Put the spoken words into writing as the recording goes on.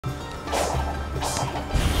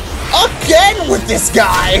again with this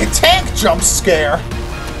guy! Tank jump scare!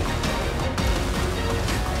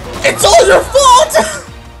 It's all your fault!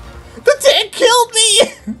 The tank killed me!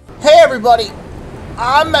 Hey everybody,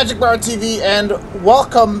 I'm Magic Bar TV and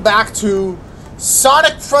welcome back to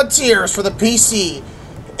Sonic Frontiers for the PC.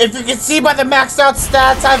 If you can see by the maxed out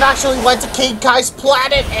stats, I've actually went to King Kai's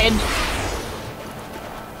planet and...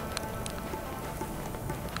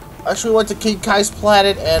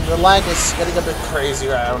 the lag is getting a bit crazy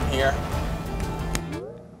around here.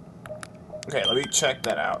 Okay, let me check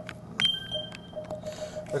that out.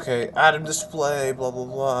 Okay, item display, blah blah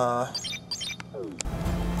blah.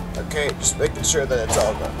 Okay, just making sure that it's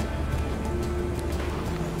all done.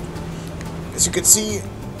 As you can see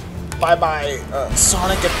by my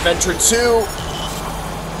Sonic Adventure 2,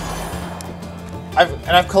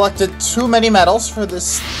 I've collected too many medals for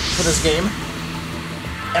this game,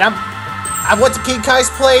 and I went to King Kai's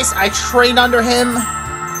place. I trained under him,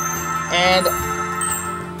 and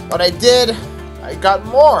what I did, I got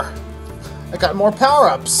more. I got more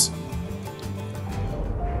power-ups.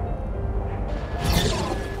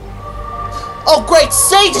 Oh great,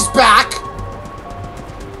 Sage is back!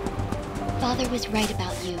 Father was right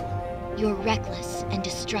about you. You're reckless and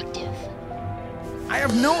destructive. I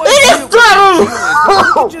have no idea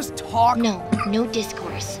what you just talk. No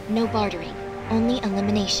discourse, no bartering, only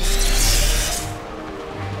elimination.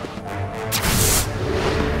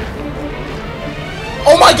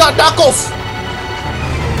 Oh my god, Knuckles!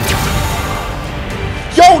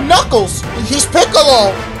 Yo, Knuckles! He's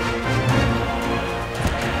Piccolo!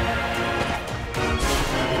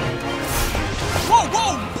 Whoa,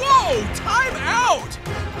 whoa, whoa! Time out!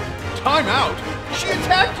 Time out? She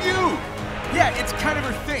attacked you! Yeah, it's kind of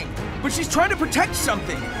her thing. But she's trying to protect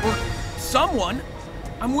something. Or someone.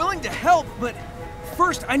 I'm willing to help, but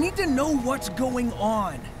first I need to know what's going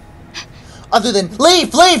on. Other than leave!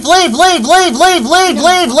 You don't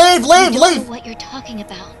know what you're talking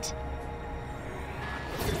about.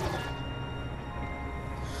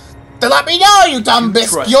 Then let me know, you dumb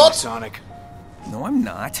biscuit! Trust me, Sonic. No, I'm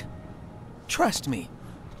not. Trust me.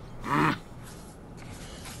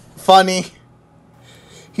 Funny.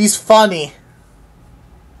 He's funny.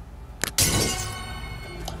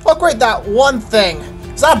 Oh great, that one thing.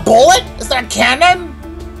 Is that a bullet? Is that a cannon?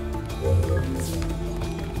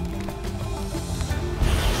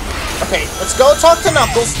 Okay, let's go talk to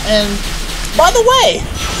Knuckles, and by the way,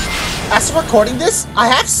 as of recording this, I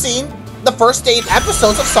have seen the first 8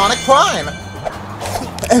 episodes of Sonic Prime.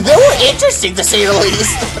 And they were interesting, to say the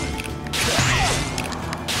least.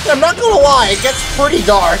 I'm not gonna lie, it gets pretty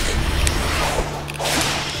dark.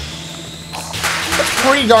 It's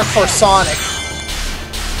pretty dark for Sonic.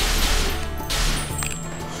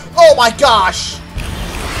 Oh my gosh!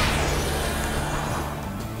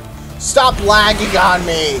 Stop lagging on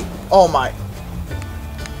me! Oh my...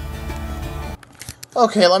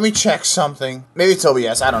 Okay, let me check something. Maybe it's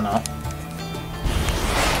OBS, I don't know.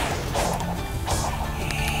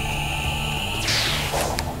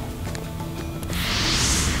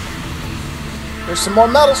 There's some more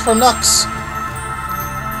medals for Knucks.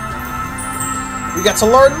 We got to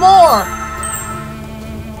learn more!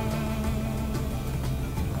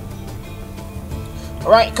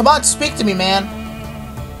 Alright, come on, speak to me, man.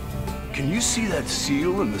 Can you see that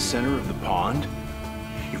seal in the center of the pond?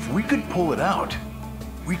 If we could pull it out,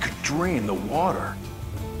 we could drain the water.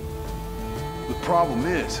 The problem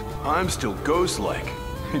is, I'm still ghost-like,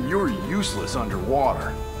 and you're useless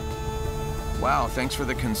underwater. Wow, thanks for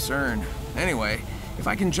the concern. Anyway, if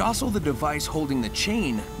I can jostle the device holding the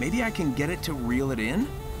chain, maybe I can get it to reel it in?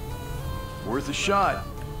 Worth a shot.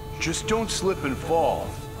 Just don't slip and fall.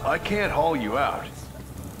 I can't haul you out.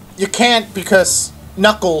 You can't because...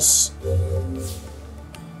 Knuckles.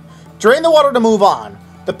 Drain the water to move on.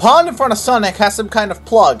 The pond in front of Sonic has some kind of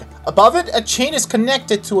plug. Above it, a chain is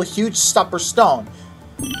connected to a huge stopper stone.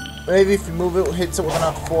 Maybe if you move it, it hits it with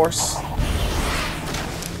enough force.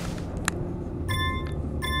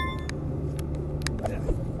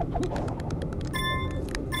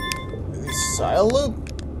 Side loop.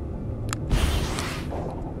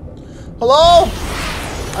 Hello?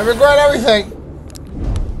 I regret everything.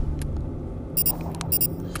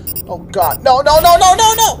 Oh god, no!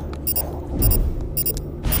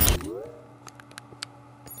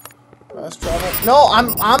 Fast travel. No,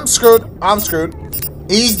 I'm screwed.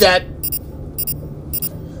 He's dead.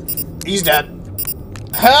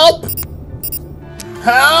 Help!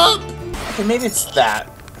 Okay, maybe it's that.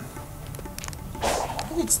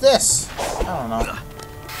 Maybe it's this. I don't know.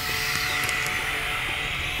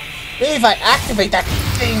 Maybe if I activate that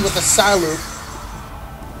thing with the side loop.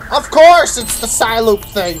 Of course, it's the side loop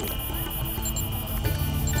thing.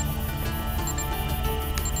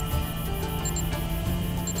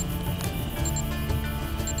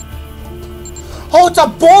 Oh, it's a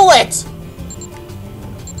bullet!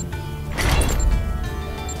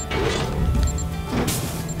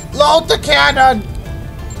 Load the cannon!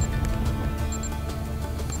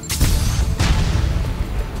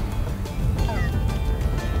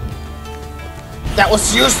 That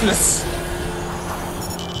was useless!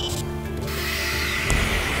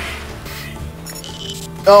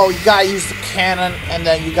 Oh, you gotta use the cannon, and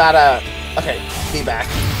then you gotta... Okay, be back.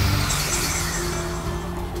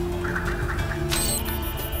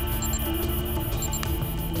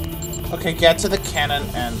 Okay, get to the cannon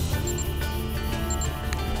and...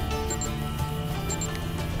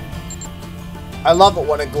 I love it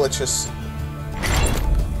when it glitches.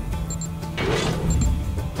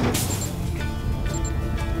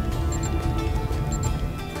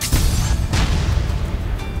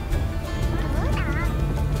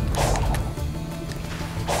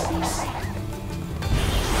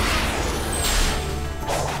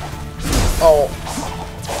 Oh.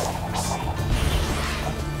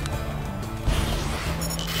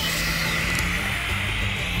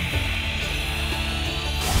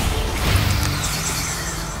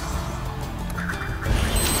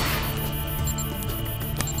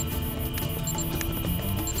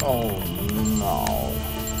 Oh no.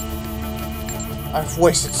 I've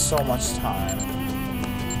wasted so much time.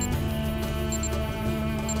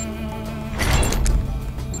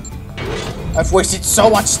 I've wasted so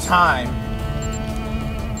much time.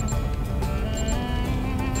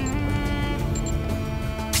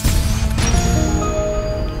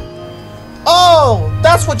 Oh,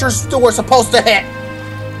 that's what we're supposed to hit.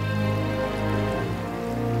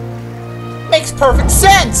 Makes perfect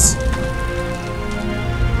sense.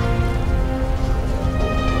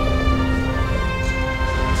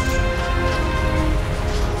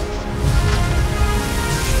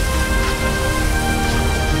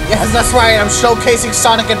 Yes, that's right, I'm showcasing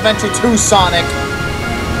Sonic Adventure 2 Sonic.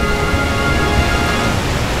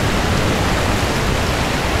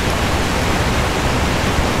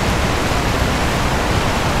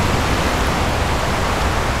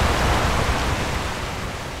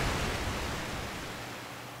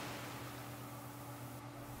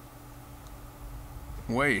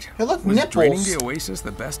 Wait, Hey, look, was nipples. draining the oasis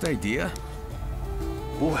the best idea?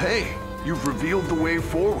 Well, hey, you've revealed the way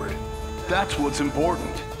forward. That's what's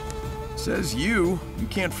important. Says you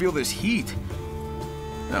can't feel this heat.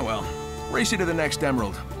 Oh well, race you to the next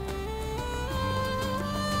emerald.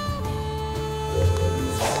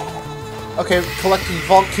 Okay, collecting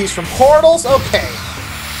vault keys from portals. Okay.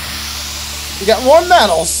 We got more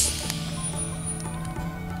medals.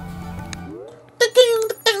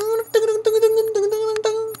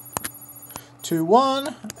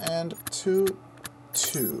 2-1 and 2-2.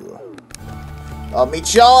 I'll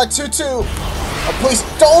meet y'all at 2-2. Oh, please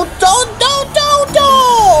don't!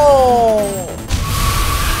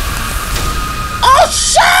 Oh,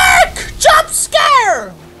 shark! Jump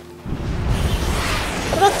scare!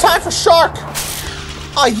 I don't have time for shark.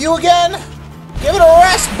 Oh, you again? Give it a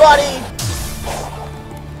rest, buddy.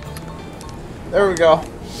 There we go.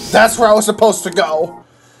 That's where I was supposed to go.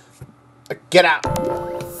 Get out.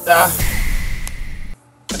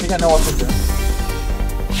 I think I know what to do.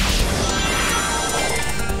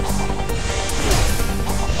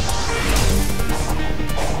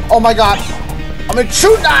 Oh my god. I'm in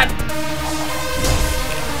SHOUTOUT!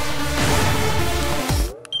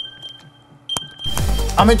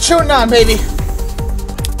 I'm in SHOUTOUT, baby!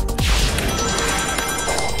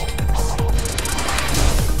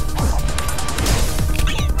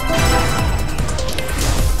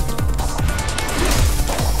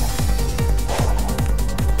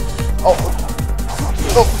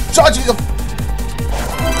 Oh, charging the...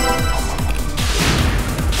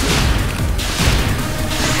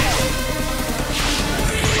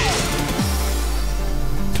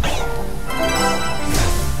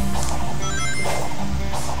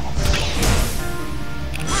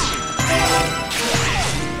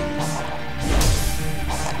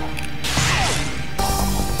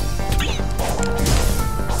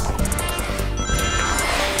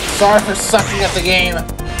 Sorry for sucking at the game.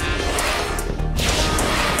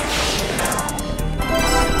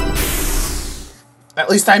 At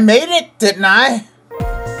least I made it, didn't I?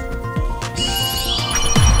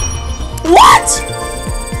 What?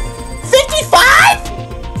 55?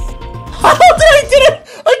 How did I did it?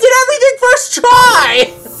 I did everything first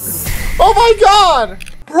try! Oh my god!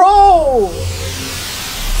 Bro!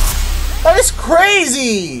 That is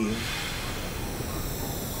crazy!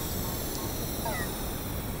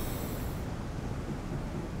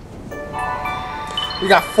 We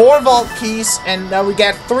got 4 vault keys, and now we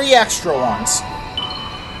got 3 extra ones.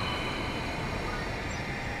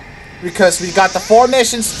 because we got the 4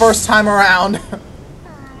 missions first time around.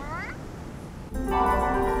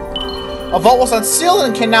 A vault was unsealed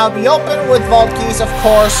and can now be opened with vault keys, of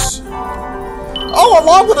course. Oh,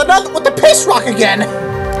 along with the piss rock again.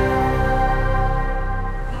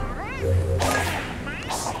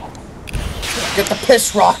 Get the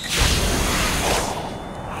piss rock.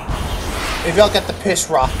 Maybe I'll get the piss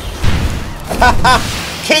rock.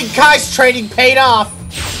 King Kai's training paid off.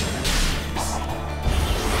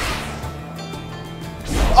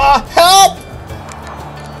 Help!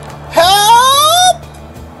 Help!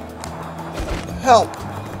 Help.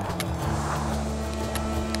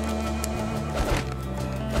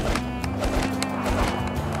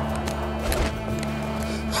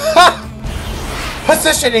 Ha!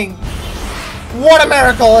 Positioning! What a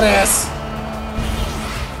miracle it is!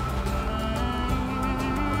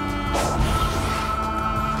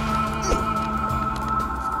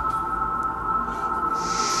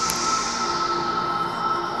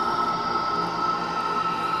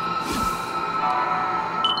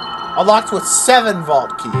 Unlocked with 7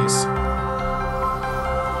 vault keys.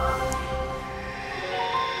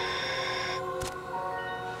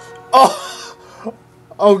 Oh!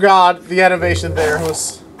 Oh god, the animation there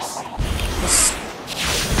was...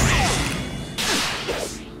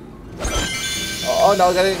 Oh no,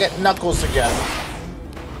 I gotta get Knuckles again.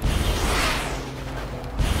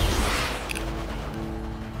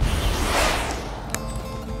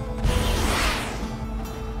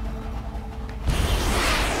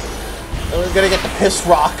 We're gonna get the piss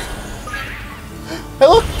rock. Hey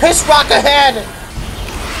look, piss rock ahead!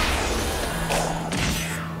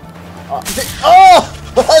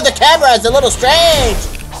 The camera is a little strange!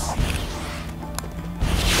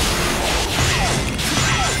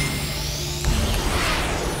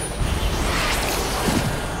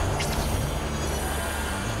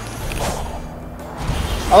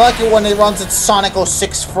 I like it when it runs at Sonic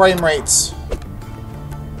 06 frame rates.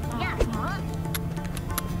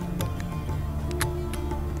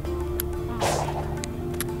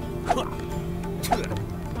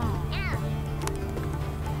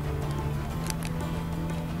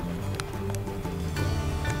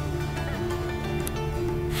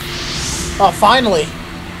 Oh, finally!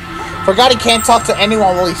 Forgot he can't talk to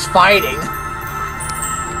anyone while he's fighting.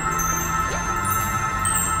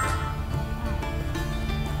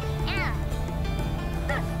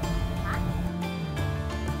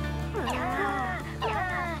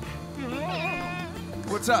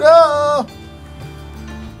 What's up? No!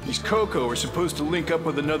 These Coco are supposed to link up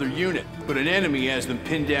with another unit, but an enemy has them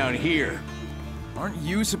pinned down here. Aren't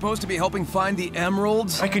you supposed to be helping find the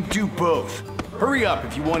emeralds? I can do both. Hurry up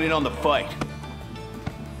if you want in on the fight.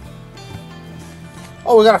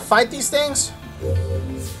 Oh, we gotta fight these things?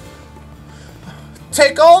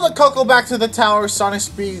 Take all the Coco back to the tower, Sonic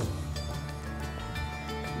Speed.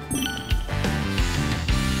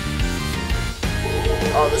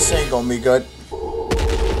 Oh, this ain't gonna be good.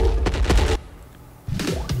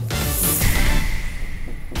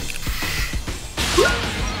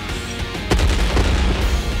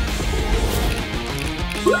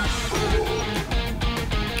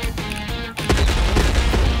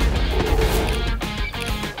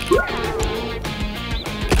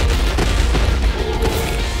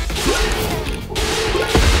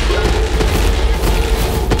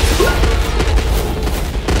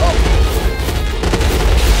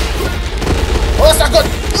 Oh, that's not good!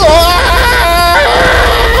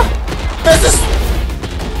 This is...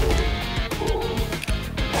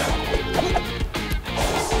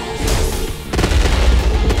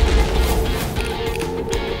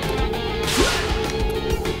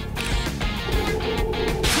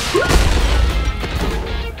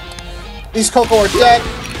 These Coco are dead.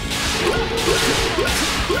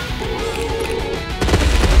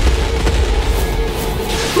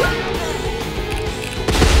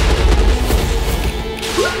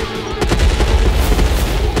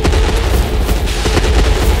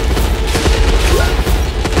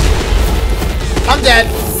 I'm dead.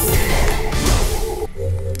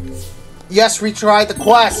 Yes, retried the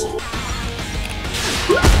quest.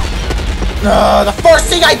 The first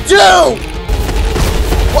thing I do!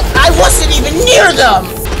 I wasn't even near them!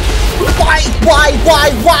 Why?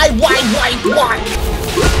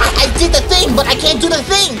 I did the thing, but I can't do the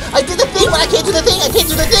thing! I did the thing, but I can't do the thing! I can't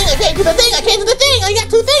do the thing! I can't do the thing! I can't do the thing! I got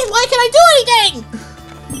 2 things! Why can't I do anything?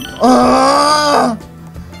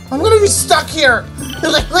 I'm gonna be stuck here!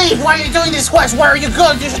 They're like, leave! Why are you doing this quest? Why are you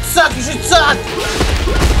good? You should suck! You should suck!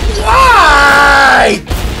 Why?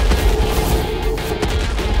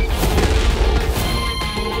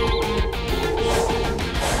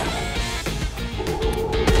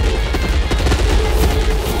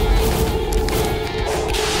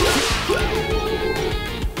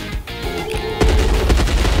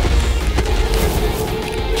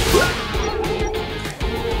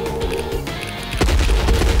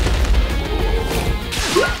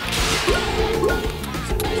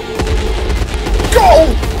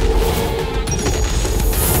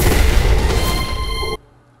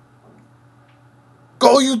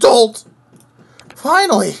 Go, you dolt!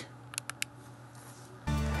 Finally!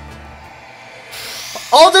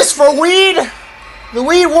 All this for weed? The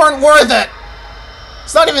weed weren't worth it!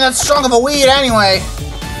 It's not even that strong of a weed anyway.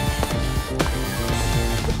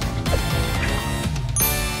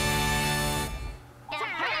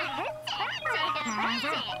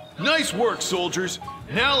 Nice work, soldiers.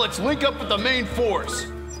 Now let's link up with the main force.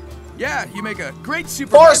 Yeah, you make a great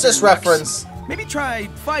super. Forces reference. Maybe try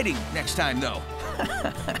fighting next time, though.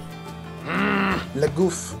 Le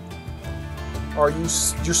goof. Are you're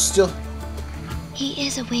still... He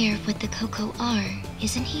is aware of what the Coco are,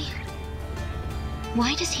 isn't he?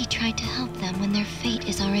 Why does he try to help them when their fate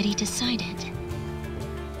is already decided?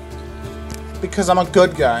 Because I'm a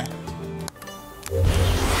good guy.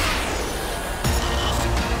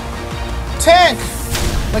 Tank!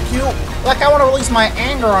 Like I want to release my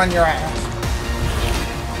anger on your ass.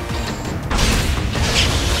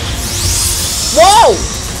 Whoa!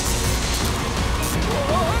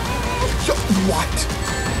 What?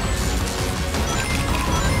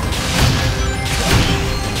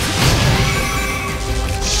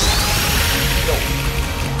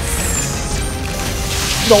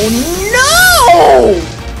 No!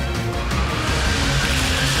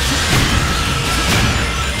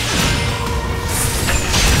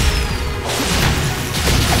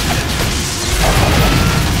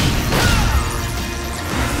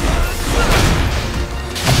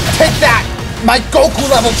 Take that! My Goku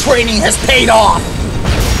level training has paid off!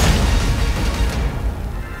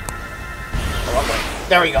 Oh, okay.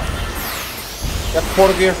 There we go. Got the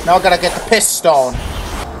portal gear. Now I gotta get the piss stone.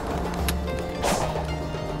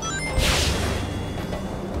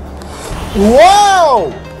 Whoa!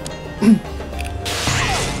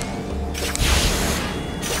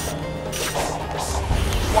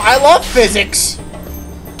 Well, I love physics.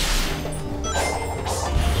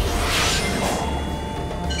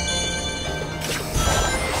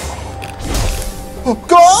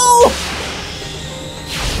 Go!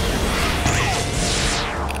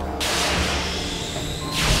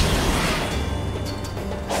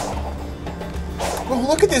 Oh,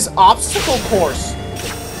 look at this obstacle course.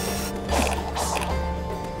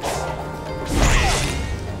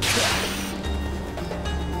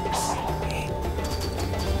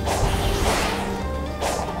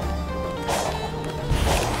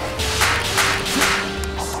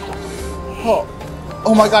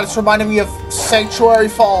 Oh my god, it's reminding me of Sanctuary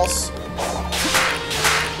Falls.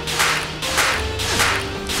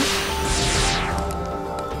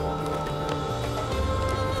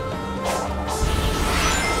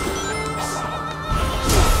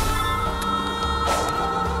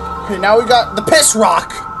 Okay, now we got the Piss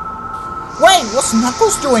Rock. Wait, what's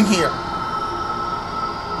Knuckles doing here?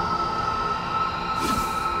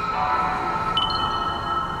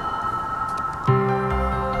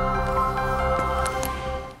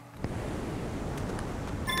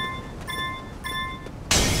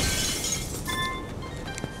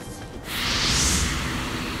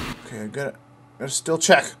 Gotta still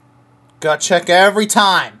check. Gotta check every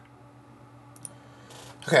time.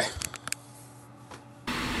 Okay.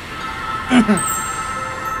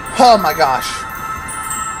 Oh my gosh.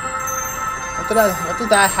 What did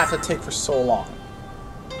that have to take for so long?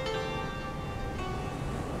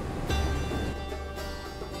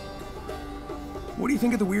 What do you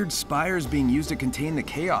think of the weird spires being used to contain the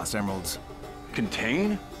Chaos Emeralds?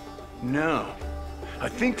 Contain? No. I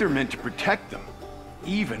think they're meant to protect them.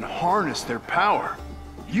 Even harness their power.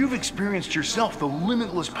 You've experienced yourself the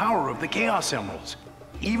limitless power of the Chaos Emeralds.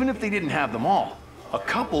 Even if they didn't have them all, a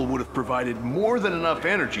couple would have provided more than enough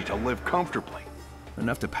energy to live comfortably.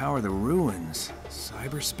 Enough to power the ruins,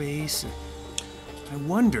 cyberspace. I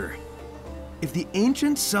wonder, if the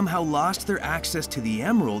ancients somehow lost their access to the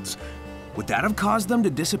emeralds, would that have caused them to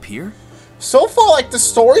disappear? So far, like, the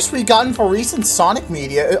stories we've gotten for recent Sonic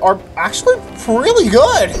media are actually really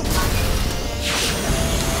good.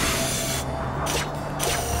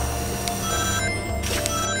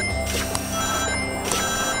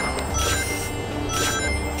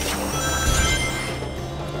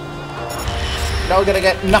 Now we're gonna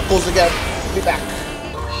get Knuckles again. Be back.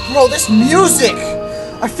 Bro, this music!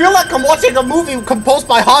 I feel like I'm watching a movie composed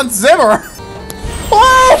by Hans Zimmer.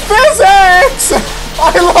 Oh, physics!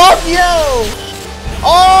 I love you!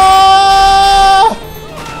 Oh!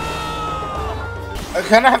 I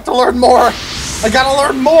kinda have to learn more. I gotta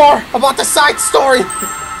learn more about the side story.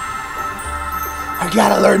 I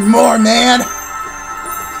gotta learn more, man.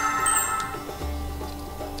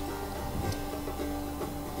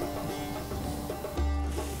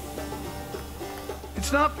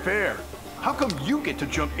 It's not fair. How come you get to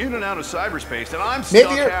jump in and out of cyberspace and I'm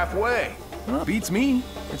stuck halfway? Well, beats me.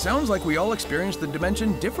 It sounds like we all experienced the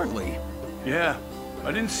dimension differently. Yeah,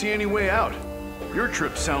 I didn't see any way out. Your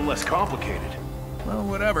trips sound less complicated. Well,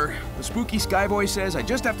 whatever. The spooky Skyboy says I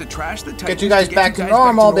just have to trash the Titans Get you guys to back to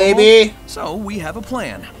normal, baby. So we have a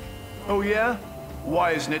plan. Oh yeah?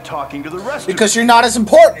 Why isn't it talking to the rest Because you're not as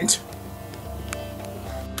important.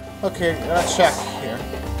 Okay, let's check here.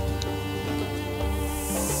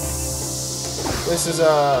 This is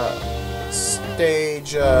a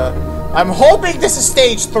stage. I'm hoping this is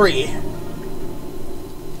stage 3.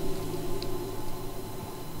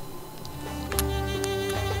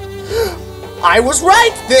 I was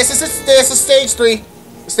right. This is stage 3.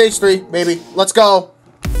 Stage 3, baby. Let's go.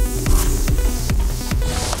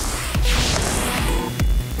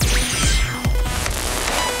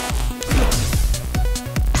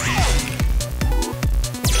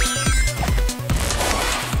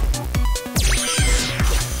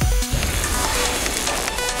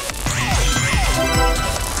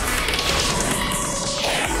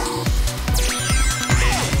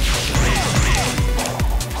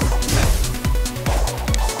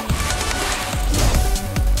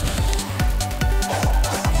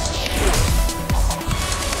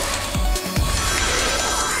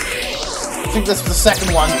 I think this is the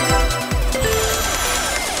second one. Am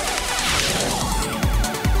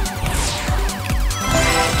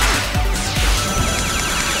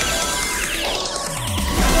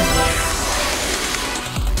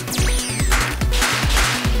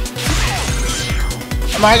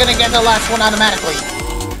I gonna get the last one automatically?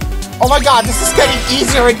 Oh my god, this is getting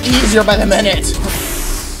easier and easier by the minute.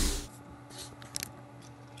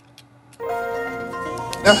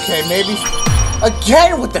 Okay, maybe...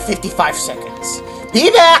 Again with the 55 seconds. Be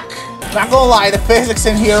back! Not gonna lie, the physics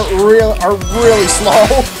in here are really slow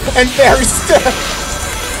and very stiff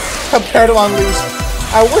compared to Unleashed.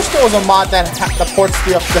 I wish there was a mod that ports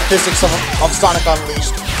the physics of Sonic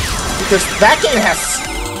Unleashed, because that game has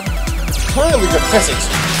really good physics,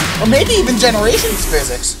 or maybe even Generations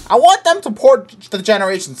physics. I want them to port the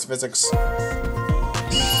Generations physics.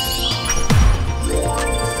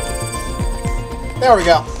 There we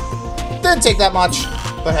go. Didn't take that much,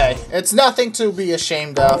 but hey, it's nothing to be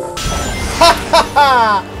ashamed of. Ha ha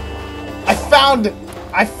ha! I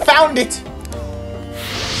found it!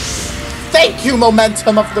 Thank you,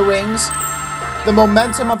 Momentum of the Rings. The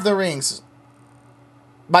Momentum of the Rings.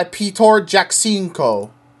 By Peter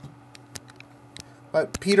Jacksinko.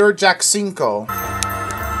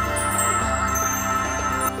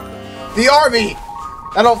 The army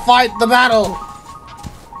that'll fight the battle.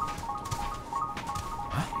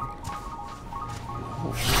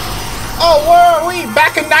 Oh, where are we?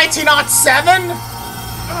 Back in 1907?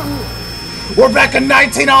 We're back in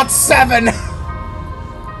 1907!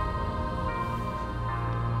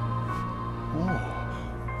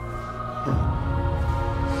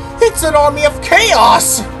 It's an army of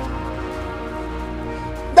chaos!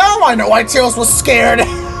 Now I know why Tails was scared!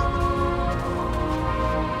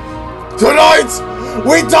 Tonight,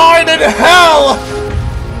 we died in hell!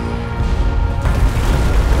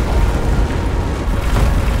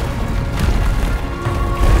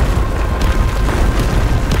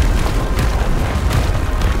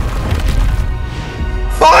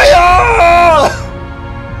 Fire!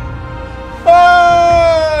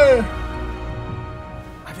 Hey!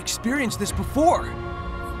 I've experienced this before.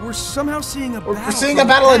 We're somehow seeing a battle. We're seeing a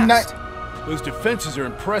battle at night. Those defenses are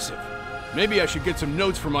impressive. Maybe I should get some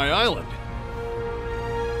notes for my island.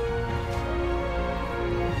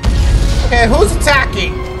 Okay, who's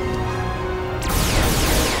attacking?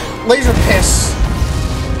 Laser Piss.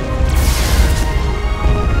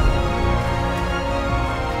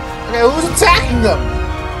 Okay, who's attacking them?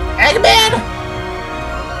 Eggman?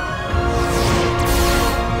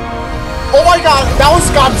 Oh my god, that was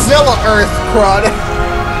Godzilla Earth crud.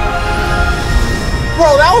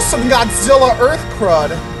 Bro, that was some Godzilla Earth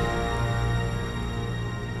crud.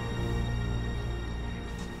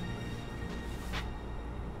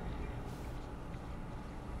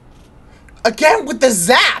 Again with the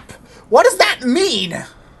zap! What does that mean?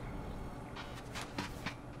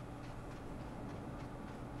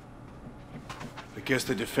 I guess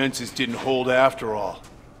the defenses didn't hold after all.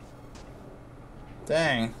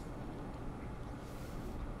 Dang.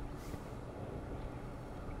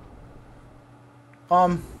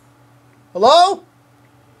 Hello?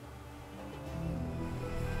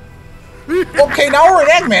 Okay, now we're in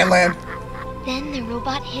Eggman Land. Then the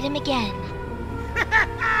robot hit him again.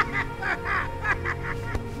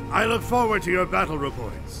 I look forward to your battle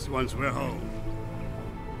reports once we're home.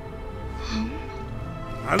 Home?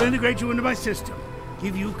 I'll integrate you into my system.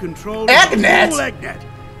 Give you control of Eggnet? the whole Eggnet.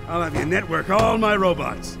 I'll have you network all my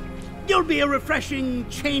robots. You'll be a refreshing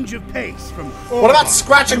change of pace from... What about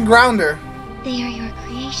Scratch and Grounder? They are your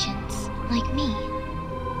creations, like me.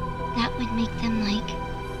 That would make them like...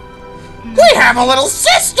 We have a little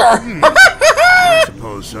sister! I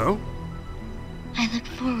suppose so. I look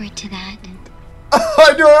forward to that.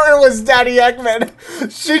 I knew it was Daddy Eggman.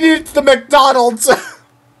 She needs the McDonald's.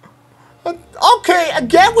 Okay,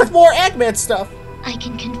 again with more Eggman stuff. I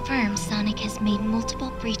can confirm Sonic has made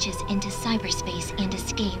multiple breaches into cyberspace and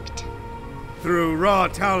escaped. Through raw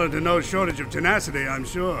talent and no shortage of tenacity, I'm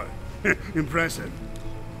sure. Impressive.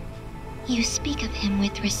 You speak of him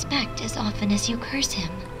with respect as often as you curse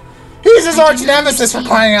him. He's his arch nemesis for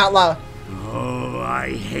crying out loud. Oh,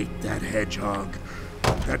 I hate that hedgehog.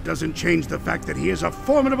 That doesn't change the fact that he is a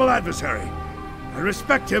formidable adversary. I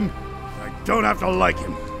respect him. I don't have to like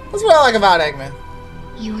him. That's what I like about Eggman.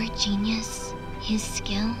 Your genius, his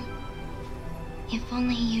skill. If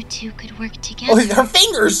only you two could work together. Oh, her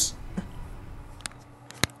fingers!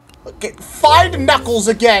 Okay, find Knuckles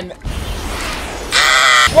again.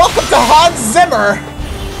 Ah! Welcome to Hans Zimmer.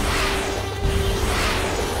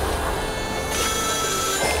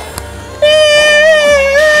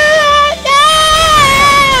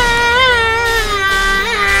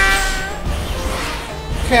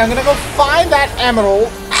 Okay, I'm gonna go find that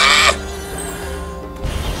emerald. Ah!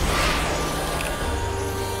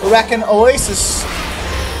 Reckon Oasis.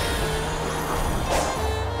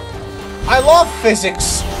 I love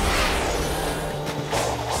physics.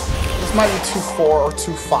 This might be 2-4 or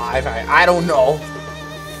 2-5. I don't know.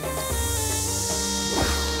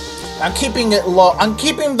 I'm keeping it low. I'm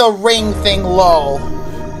keeping the ring thing low,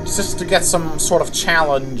 just to get some sort of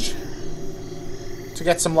challenge. To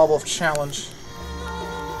get some level of challenge.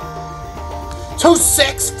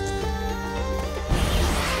 2-6.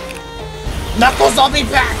 Knuckles, I'll be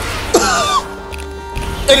back.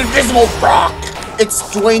 An invisible rock. It's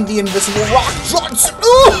Dwayne the Invisible Rock Johnson.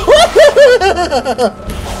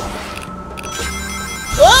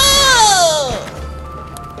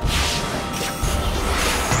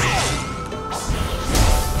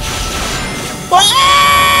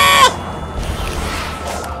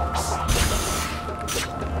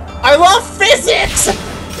 I love physics!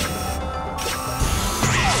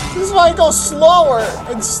 This is why I go slower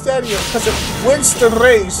and steadier, because it wins the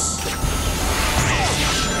race.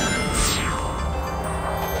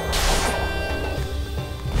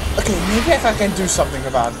 Okay, maybe if I can do something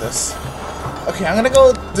about this. Okay, I'm gonna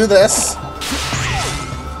go do this.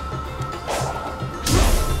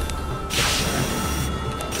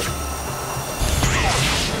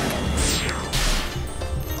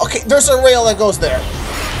 Okay, there's a rail that goes there.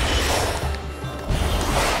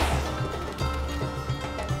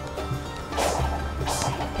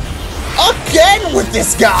 Again with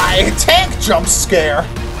this guy! Tank jump scare!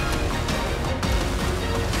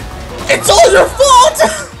 It's all your fault!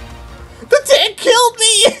 The tank killed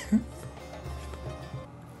me!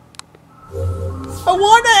 I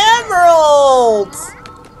want an emerald!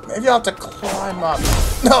 Maybe I'll have to climb up.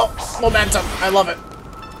 No! Momentum! I love it.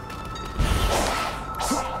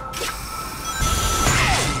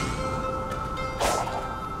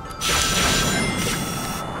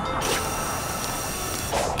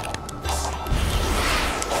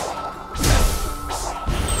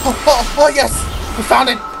 Oh yes! We found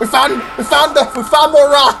it! We found more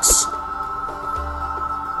rocks!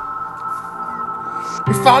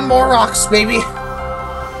 We found more rocks, baby!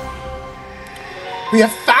 We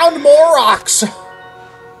have found more rocks!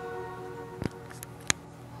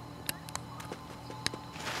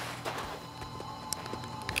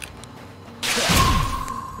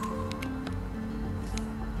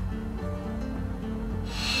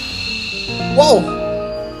 Whoa!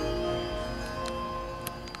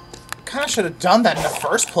 Kinda should have done that in the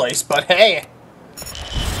first place, but hey.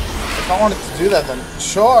 If I wanted to do that, then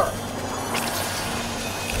sure.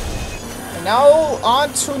 And now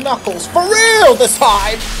on to Knuckles. For real this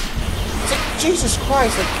time! It's like, Jesus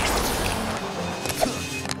Christ.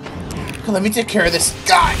 Like, let me take care of this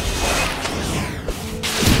guy.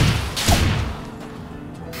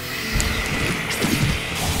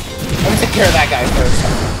 Let me take care of that guy first.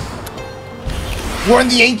 We're in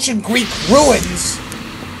the ancient Greek ruins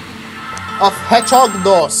of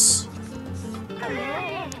Hedgehognos.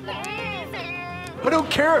 I don't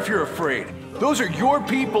care if you're afraid. Those are your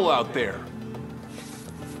people out there.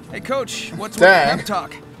 Hey, Coach, what's with the pep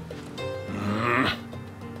talk?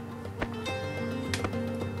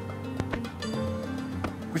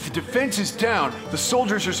 With the defenses down, the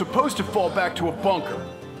soldiers are supposed to fall back to a bunker.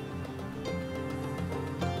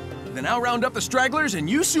 Then I'll round up the stragglers and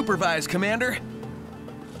you supervise, Commander.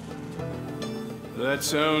 That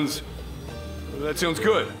sounds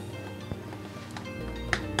good.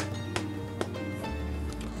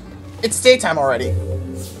 It's daytime already.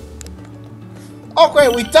 Oh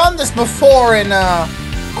great, we've done this before in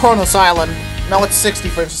Kronos Island. Now it's 60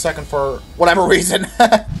 frames a second for whatever reason.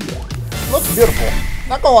 It looks beautiful.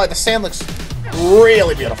 Not gonna lie, the sand looks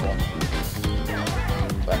really beautiful.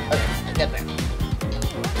 But, I get there.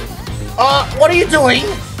 What are you doing?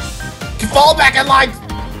 You fall back in line.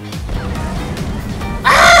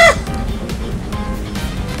 Ah!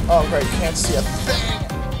 Oh great, can't see a thing.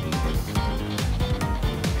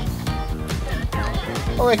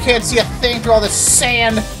 Oh, I can't see a thing through all this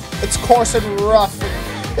sand. It's coarse and rough.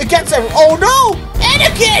 It gets everywhere. Oh no!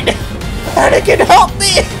 Anakin! Anakin, help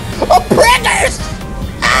me! Preggers!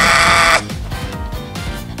 Ah!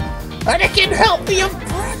 Anakin, help me!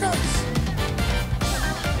 Preggers!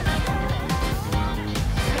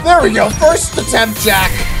 There we go. First attempt,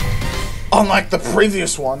 Jack. Unlike the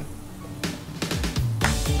previous one.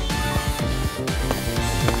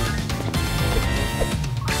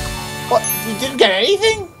 What? You didn't get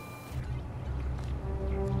anything?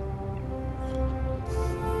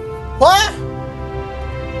 What?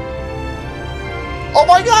 Oh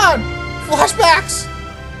my god! Flashbacks!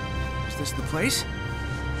 Is this the place?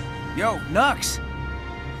 Yo, Knucks!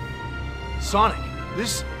 Sonic,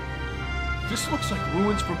 this looks like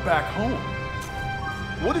ruins from back home.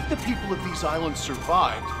 What if the people of these islands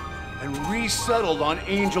survived and resettled on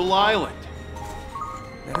Angel Island?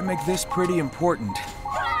 That'd make this pretty important.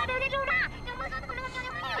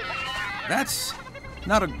 That's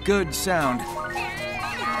not a good sound.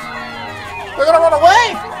 They're gonna run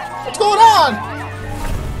away! What's going on?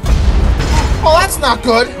 Oh, that's not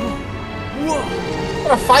good. Whoa.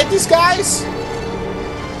 Gonna fight these guys?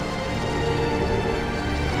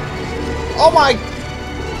 Oh my...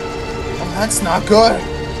 Oh, that's not good.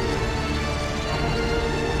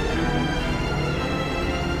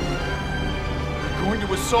 They're going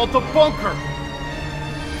to assault the bunker!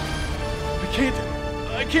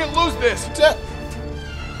 I can't lose this!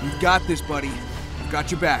 You've got this, buddy. I've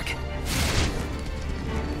got your back.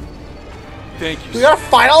 Thank you. We gotta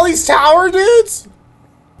fight all these tower dudes?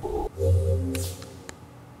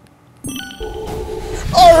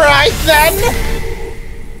 Alright then!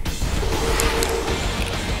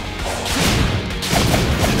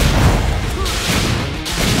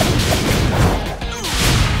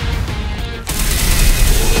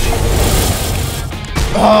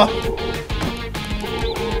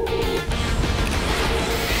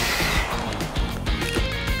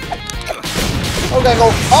 We gotta go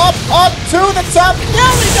up to the top.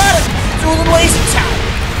 Now we got it! To the lazy tower.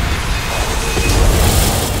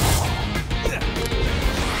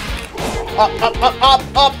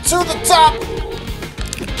 Up to the top.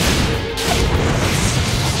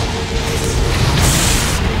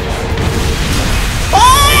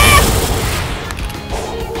 Ah!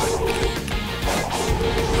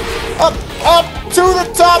 Up to the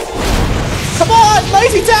top. Come on,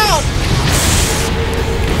 lazy town.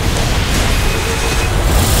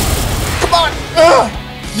 Come on!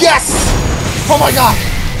 Yes! Oh my god!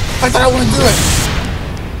 I thought I wouldn't do it.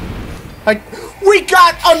 We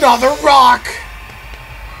got another rock!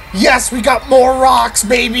 Yes, we got more rocks,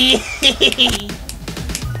 baby!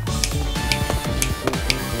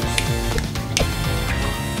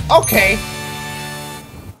 Okay.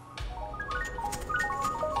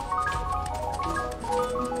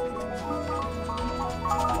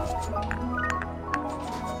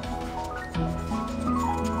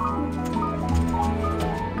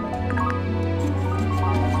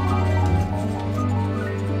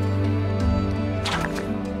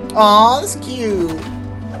 Aw, that's cute.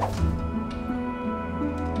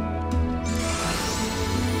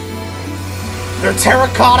 They're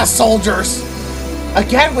terracotta soldiers.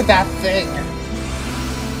 Again with that thing.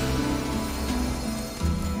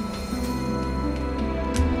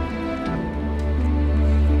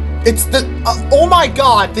 It's the... oh my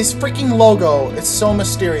god, this freaking logo is so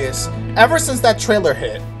mysterious. Ever since that trailer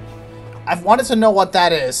hit, I've wanted to know what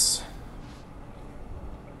that is.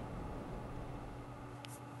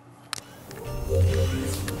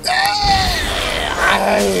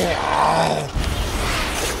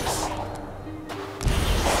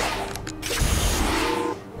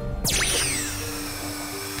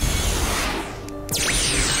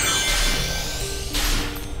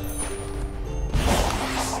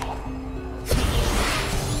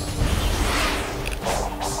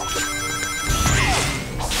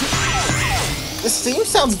 This theme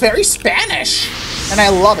sounds very Spanish, and I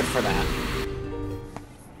love it for that.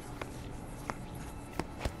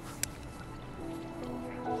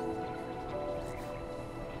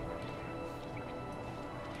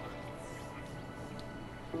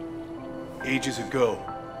 Ages ago,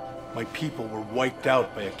 My people were wiped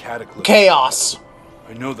out by a cataclysm. Chaos.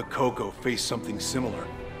 I know the Coco faced something similar.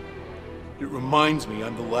 It reminds me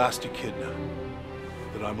I'm the last Echidna.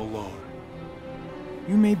 That I'm alone.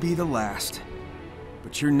 You may be the last,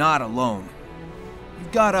 but you're not alone.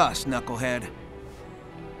 You've got us, Knucklehead.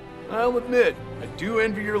 I'll admit, I do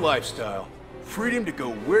envy your lifestyle. Freedom to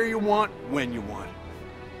go where you want, when you want.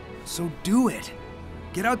 So do it.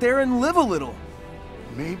 Get out there and live a little.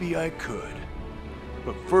 Maybe I could.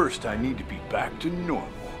 But first, I need to be back to normal.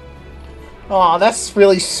 Aw, that's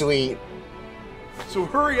really sweet. So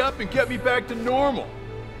hurry up and get me back to normal.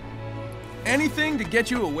 Anything to get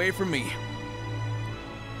you away from me.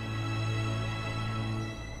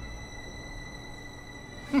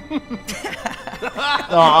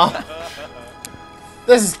 Aw.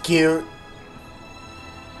 This is cute.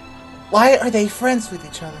 Why are they friends with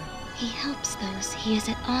each other? He helps those he is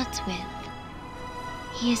at odds with.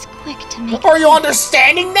 He is quick to make... Are you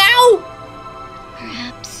understanding now?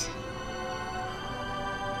 Perhaps...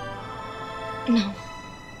 No.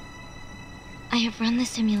 I have run the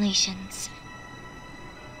simulations.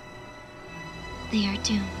 They are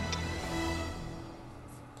doomed.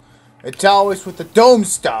 It's always with the dome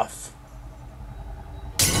stuff.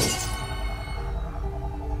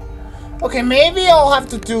 Okay, maybe I'll have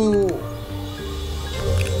to do...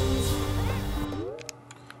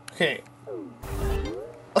 Okay.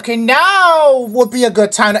 Okay, now would be a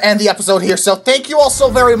good time to end the episode here. So thank you all so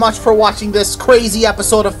very much for watching this crazy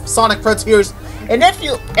episode of Sonic Frontiers. And if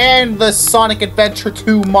you... and the Sonic Adventure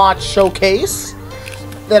 2 mod showcase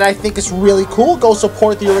that I think is really cool, go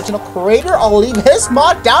support the original creator. I'll leave his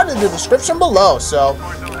mod down in the description below. So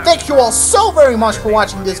thank you all so very much for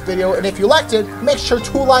watching this video, and if you liked it, make sure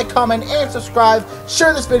to like, comment, and subscribe.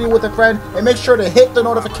 Share this video with a friend, and make sure to hit the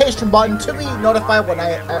notification button to be notified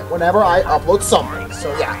whenever I upload something.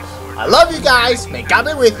 So yeah, I love you guys. May God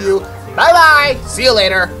be with you. Bye bye. See you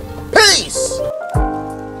later. Peace.